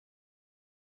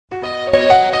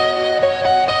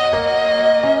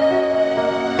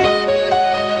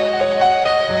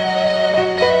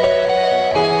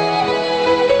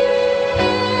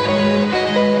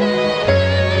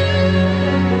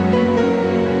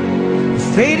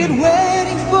faded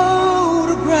wedding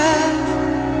photograph,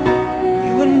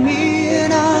 you and me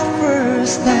in our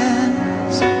first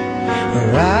dance.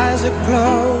 Our eyes are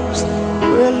closed,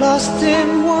 we're lost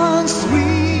in one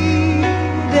sweet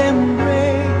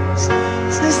embrace.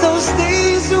 Since those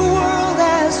days the world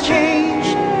has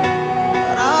changed,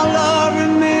 but our love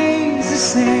remains the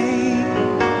same.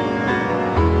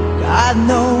 God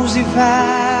knows we've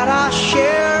had our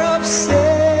share of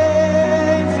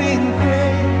saving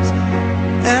grace,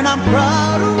 and I'm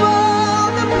proud of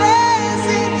all the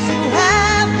blessings you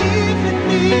have given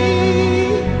me.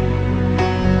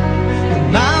 The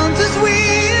mountains we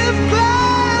have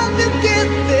climbed to get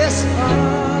this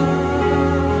far.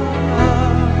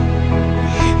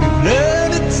 You've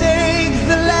learned to take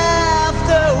the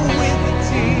laughter with the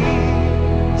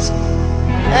tears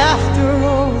after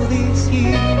all these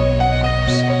years.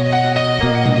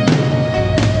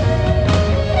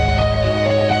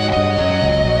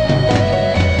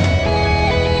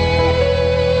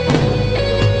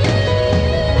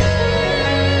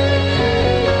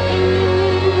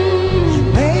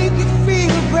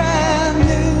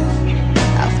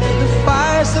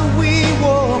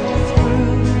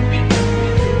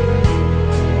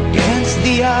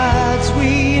 The odds,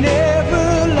 we never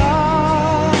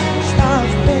lost our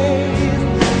faith.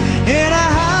 In a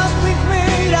house we've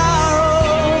made our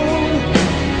own,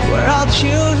 where our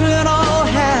children all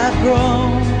have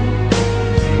grown.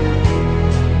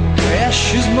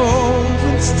 Precious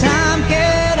moments time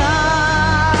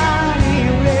cannot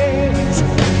erase.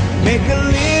 Make a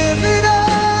living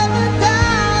of it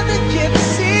down the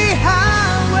gypsy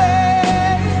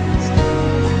highways.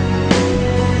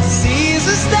 The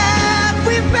seasons that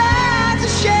we've had to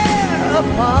share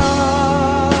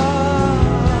apart.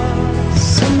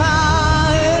 Somehow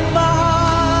in my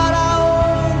heart I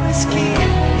always keep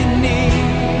you near.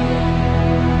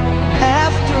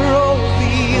 After all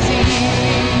these years,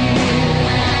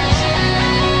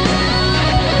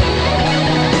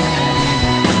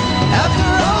 after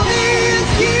all these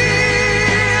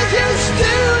years, you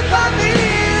stood by me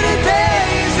the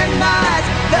days and nights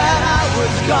that I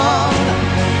was gone.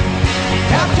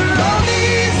 After all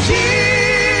these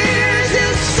years, you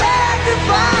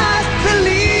sacrificed,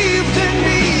 believed in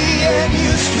me, and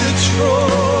you stood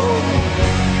strong.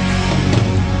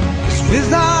 'Cause with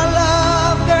our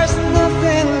love, there's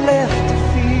nothing left to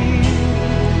fear.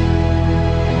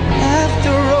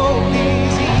 After all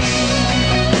these years.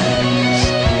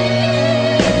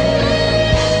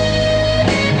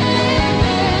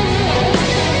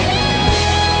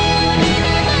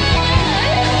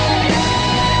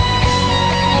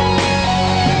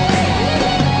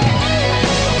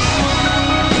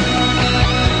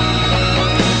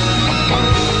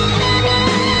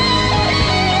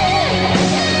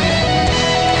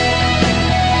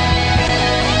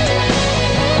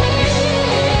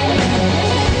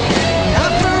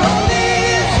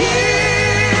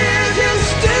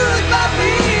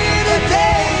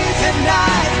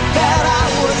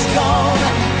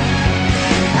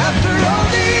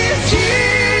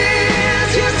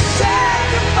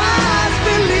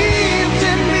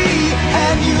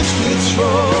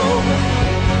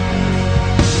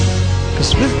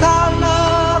 Cause with our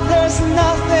love there's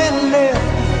nothing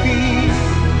left to fear.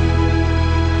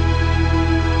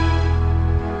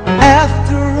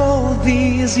 After all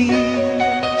these years.